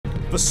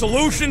The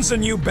solution's a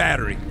new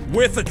battery,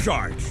 with a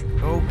charge.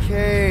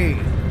 Okay.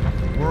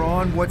 We're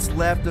on what's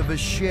left of a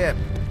ship.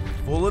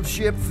 Full of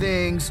ship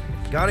things.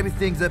 Gotta be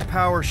things that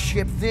power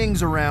ship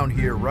things around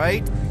here,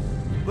 right?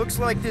 Looks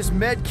like this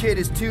med kit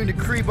is tuned to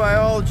Kree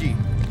biology.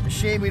 A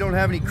shame we don't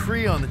have any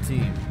Kree on the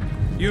team.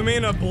 You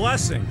mean a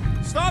blessing?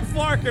 Stop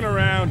flarking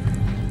around.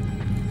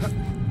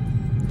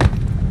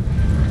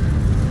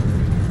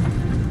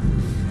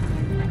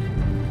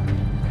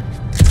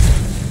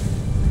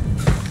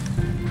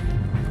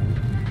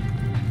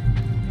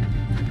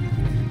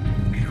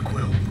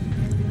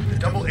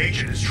 Double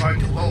agent is trying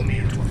to lull me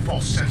into a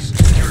false sense of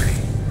security.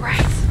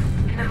 Right.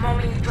 And the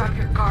moment you drop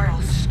your guard,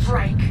 I'll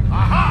strike.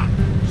 Aha!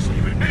 So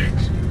you admit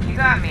it. You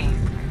got me.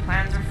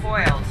 My plans are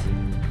foiled.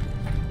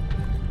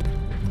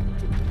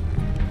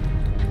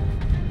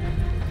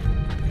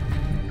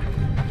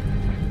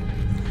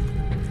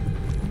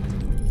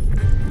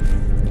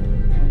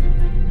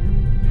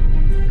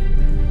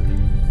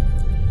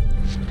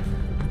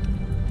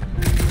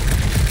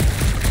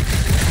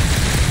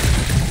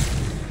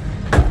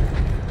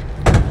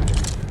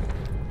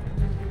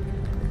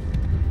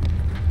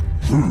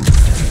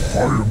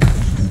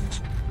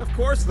 Of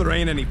course there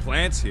ain't any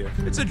plants here.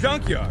 It's a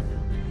junkyard.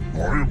 I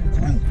am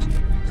Groot.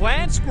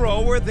 Plants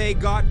grow where they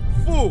got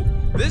food.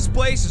 This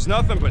place is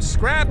nothing but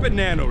scrap and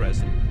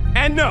nanoresin.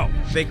 And no,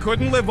 they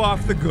couldn't live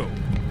off the goo.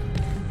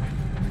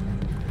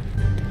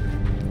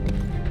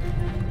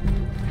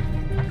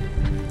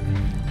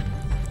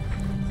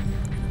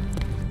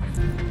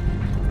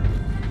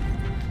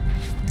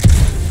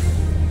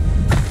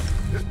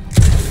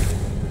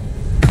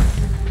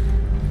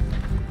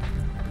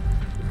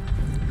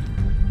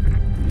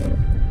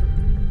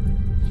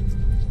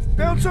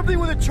 Found something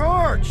with a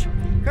charge.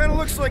 Kinda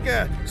looks like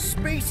a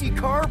spacey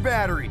car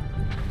battery.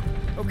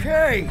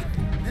 Okay,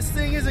 this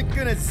thing isn't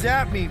gonna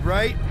zap me,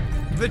 right?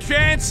 The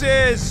chance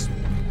is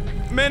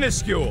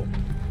minuscule,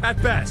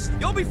 at best.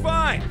 You'll be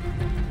fine.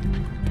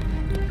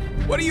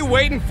 What are you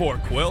waiting for,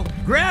 Quill?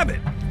 Grab it!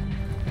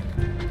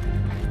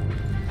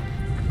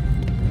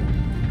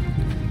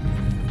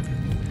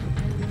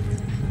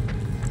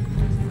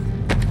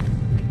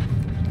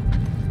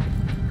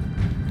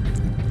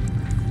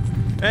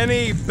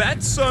 Any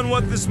bets on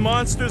what this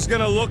monster's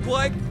gonna look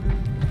like?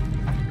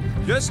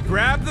 Just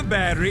grab the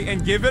battery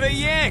and give it a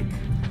yank.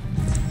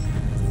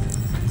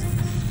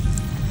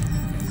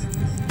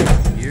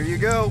 Here you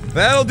go.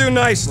 That'll do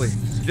nicely.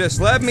 Just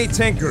let me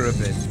tinker a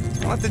bit.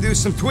 I'll have to do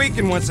some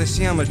tweaking once I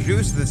see how much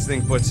juice this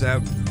thing puts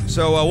out.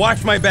 So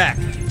watch my back.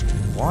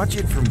 Watch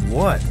it from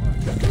what?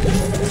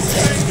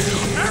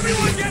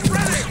 Everyone get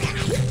ready!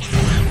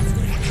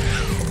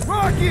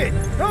 Rocket!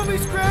 Help me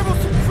scramble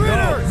some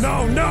critters!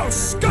 No,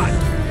 Scott!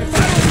 If I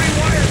don't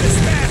rewire this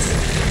fast!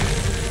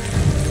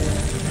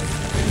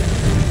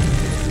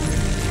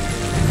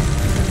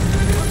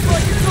 Looks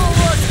like it's all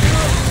right.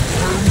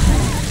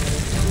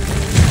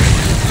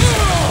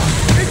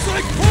 It's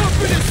like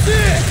pumping a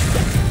stick!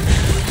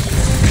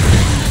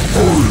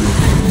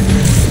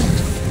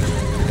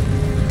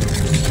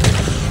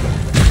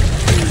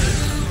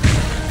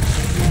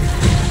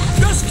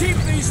 Just keep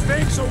these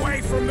things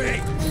away from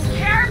me!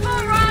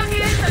 Careful,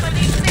 Rocket! Some of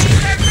these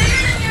things are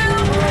bigger than you!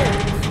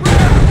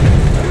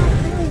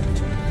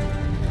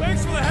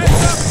 Thanks for the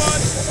heads up,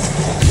 bud!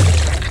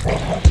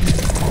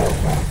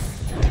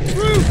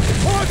 Groot!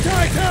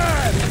 Hawkeye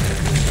time!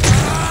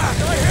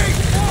 I hate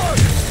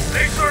bugs!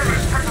 They serve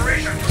as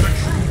preparation for the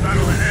true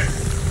battle ahead.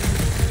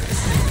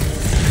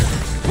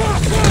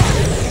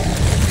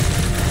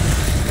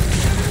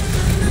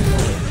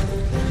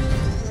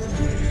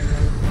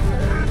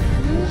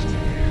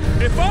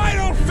 If I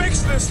don't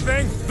fix this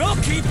thing, they'll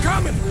keep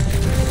coming!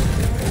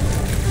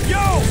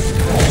 Yo!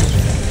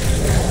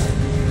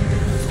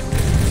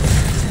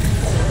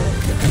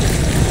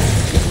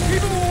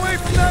 Keep him away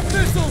from that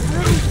missile,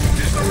 Groot!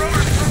 Is the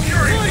rotor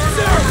procuring Lights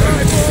further out,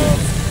 orders?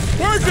 eyeballs!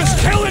 We're just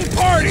killing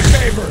party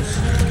favors!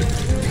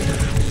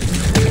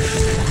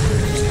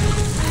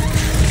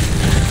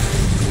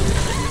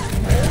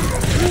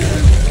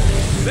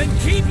 Then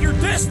keep your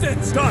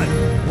distance! Done!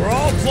 We're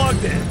all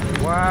plugged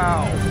in.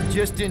 Wow,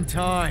 just in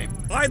time.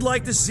 I'd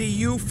like to see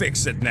you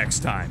fix it next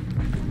time.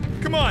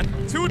 Come on,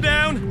 2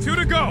 down, 2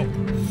 to go.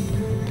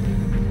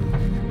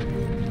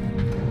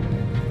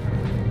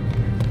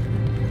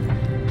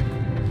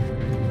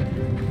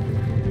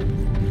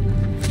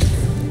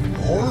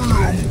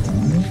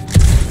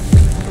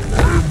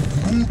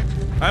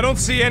 I don't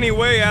see any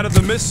way out of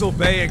the missile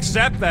bay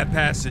except that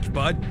passage,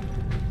 bud.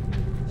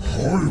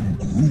 I am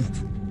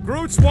Groot.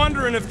 Groot's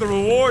wondering if the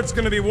reward's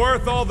gonna be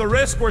worth all the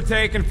risk we're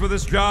taking for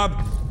this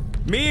job.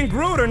 Me and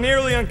Groot are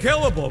nearly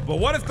unkillable, but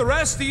what if the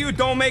rest of you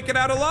don't make it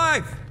out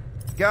alive?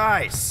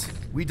 Guys,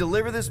 we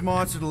deliver this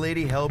monster to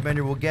Lady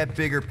Hellbender, we'll get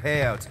bigger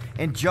payouts,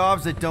 and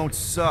jobs that don't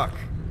suck.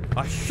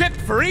 A ship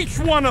for each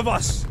one of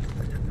us!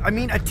 I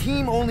mean, a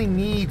team only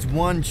needs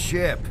one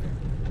ship.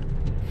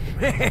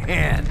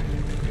 Man,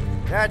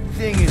 that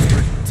thing is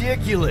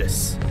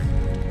ridiculous.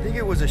 Think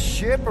it was a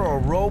ship or a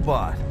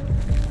robot?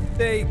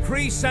 A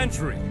Kree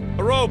Sentry.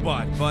 A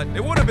robot, but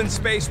it would have been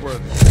space-worthy.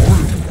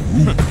 I am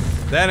Groot.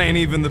 That ain't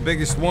even the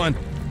biggest one.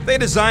 They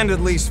designed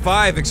at least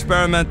 5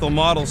 experimental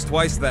models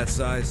twice that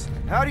size.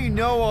 How do you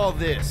know all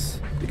this?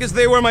 Because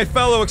they were my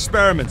fellow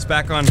experiments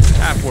back on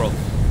Half-World.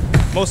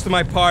 Most of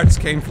my parts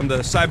came from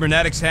the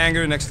cybernetics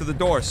hangar next to the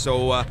door,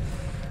 so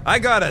I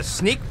got a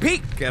sneak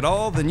peek at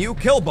all the new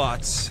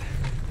killbots.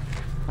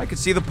 I could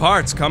see the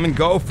parts come and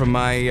go from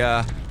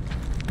my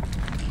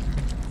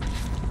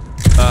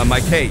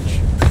cage.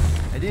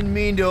 I didn't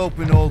mean to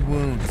open old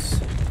wounds.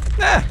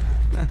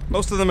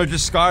 Most of them are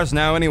just scars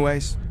now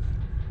anyways.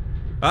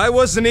 I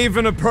wasn't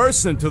even a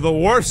person to the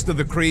worst of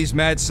the Kree's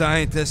mad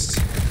scientists.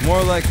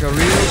 More like a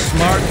real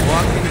smart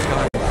walking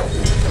gun.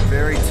 A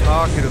very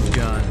talkative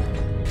gun.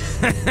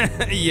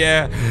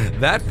 Yeah,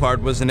 that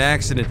part was an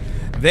accident.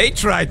 They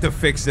tried to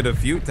fix it a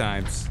few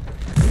times.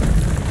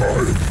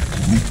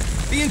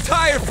 The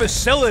entire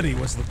facility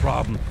was the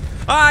problem.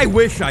 I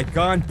wish I'd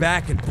gone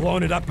back and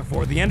blown it up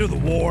before the end of the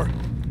war.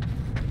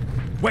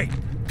 Wait,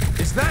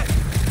 is that...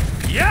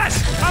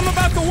 Yes! I'm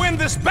about to win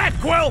this bet,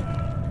 Quill!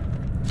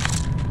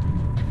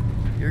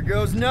 Here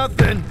goes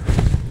nothing.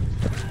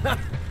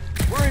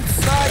 We're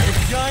inside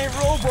the giant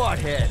robot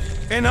head.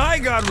 And I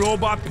got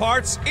robot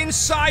parts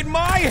inside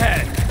my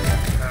head!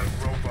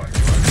 Have robot parts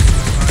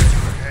inside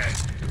your head.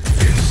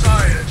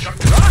 Inside a chuck.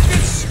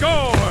 Rocket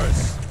scores!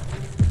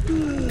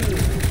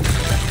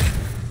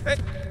 Hey,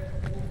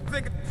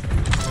 think...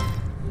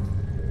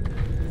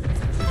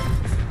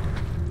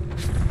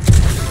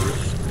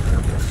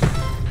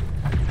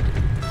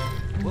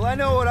 Well, I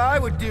know what I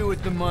would do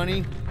with the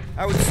money.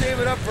 I would save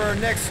it up for our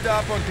next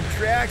stop on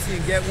Contraxi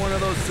and get one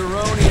of those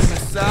Zeronian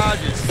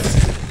massages.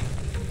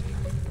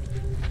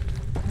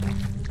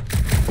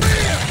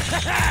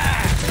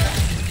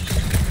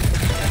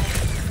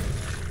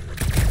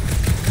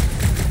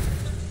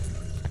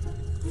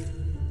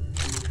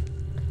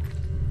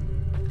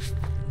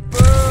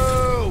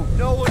 Boo!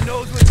 No one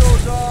knows what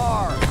those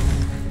are!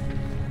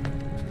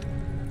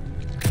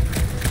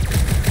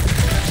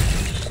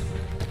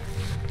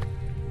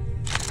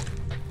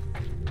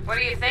 What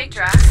do you think,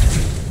 Drax?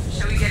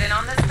 Should we get in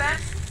on this bet?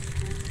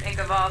 Think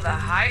of all the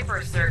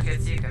hyper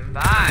circuits you can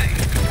buy.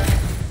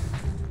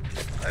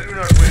 I do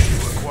not wish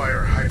to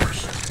acquire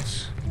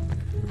hypercircuits.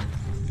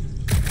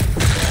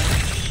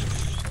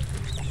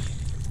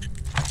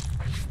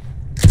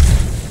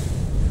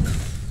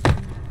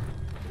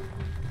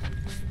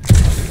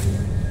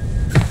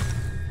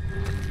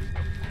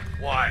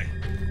 Why?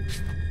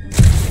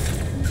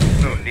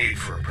 No need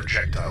for a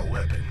projectile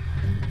weapon.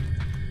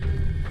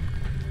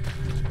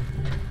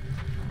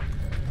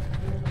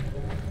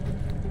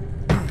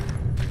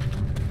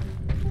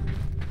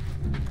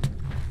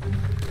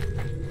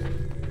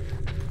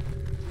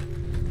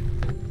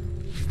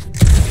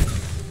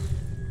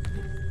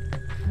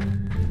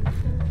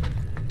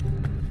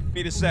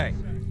 Me to say.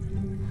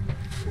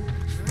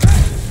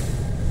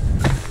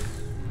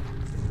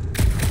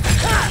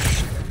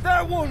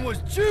 That one was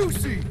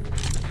juicy!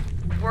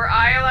 Were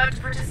I allowed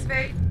to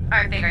participate?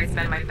 I think I'd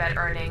spend my bet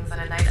earnings on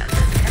a night at the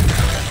Nitro.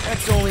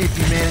 That's only if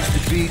you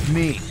manage to beat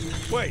me.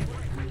 Wait.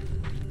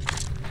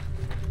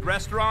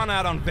 Restaurant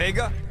out on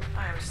Vega?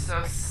 I'm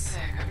so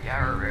sick of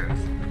Yarrow.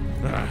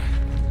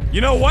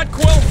 You know what,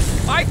 Quill?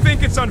 I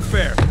think it's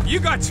unfair. You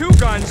got 2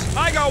 guns,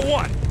 I got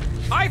 1.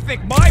 I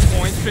think my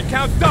points should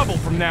count double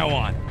from now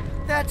on.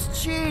 That's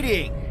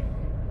cheating!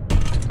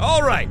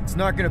 All right. It's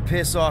not gonna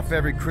piss off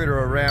every critter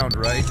around,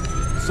 right?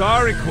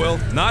 Sorry, Quill.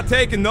 Not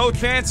taking no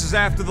chances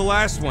after the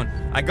last one.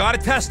 I got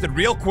it tested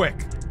real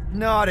quick.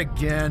 Not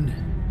again.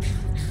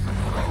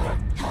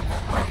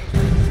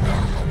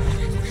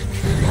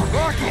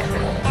 Rocket!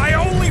 I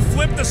only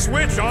flipped the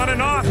switch on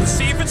and off to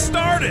see if it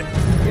started.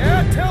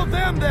 Yeah, tell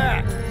them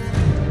that!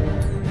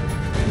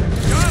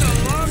 Gotta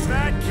love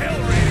that kill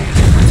radius.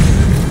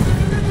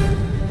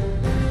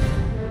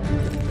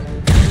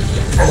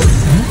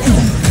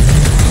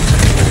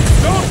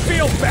 Don't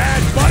feel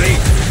bad, buddy!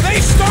 They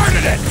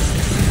started it!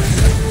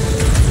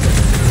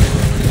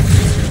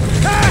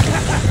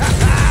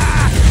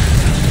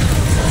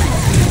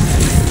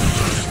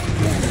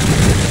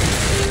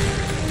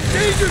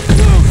 Danger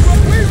close, but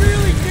we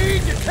really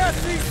need to test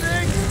these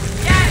things!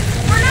 Yes,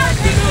 we're not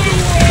taking any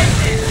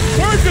chances.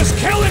 We're just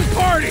killing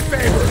party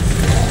favors!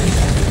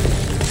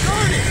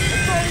 Darn it! I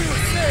thought we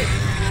were safe!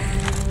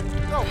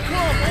 Oh,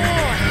 come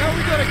on! Now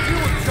we gotta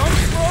deal with jump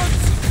slugs?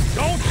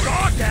 Don't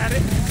gawk at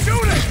it!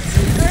 Shoot it!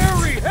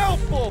 Very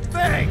helpful,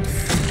 thanks!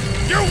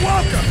 You're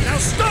welcome! Now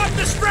stop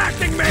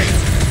distracting me!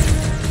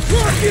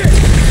 Rocket!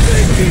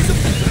 Think he's a...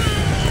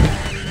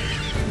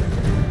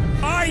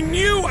 I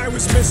knew I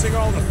was missing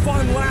all the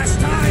fun last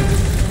time!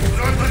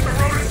 Don't let the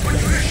rodents put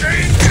you to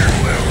shame, dear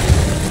Will!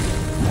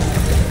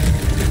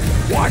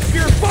 Watch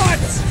your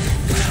butts!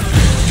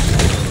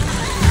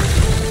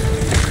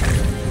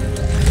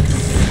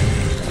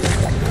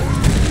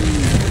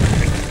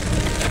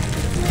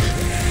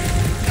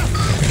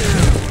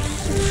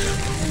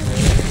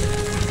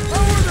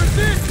 How are there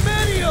this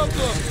many of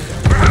them?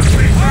 Perhaps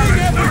these I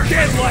rodents never are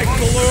did like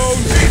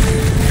balloons!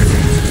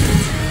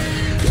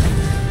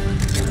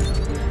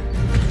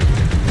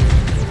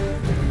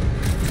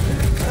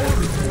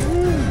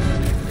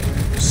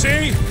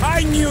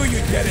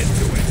 get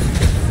into it.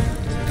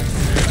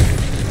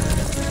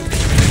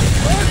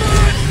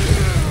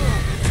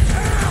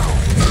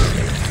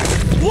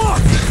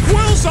 Look!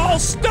 Quill's all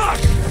stuck!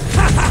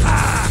 Ha ha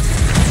ha!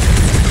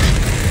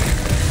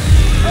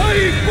 I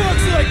eat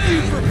bugs like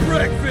you for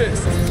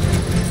breakfast!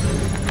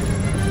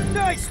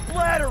 Nice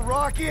splatter,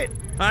 Rocket!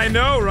 I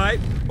know, right?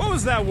 What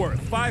was that worth?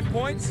 5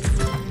 points?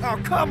 Oh,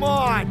 come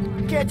on!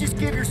 You can't just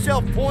give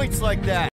yourself points like that.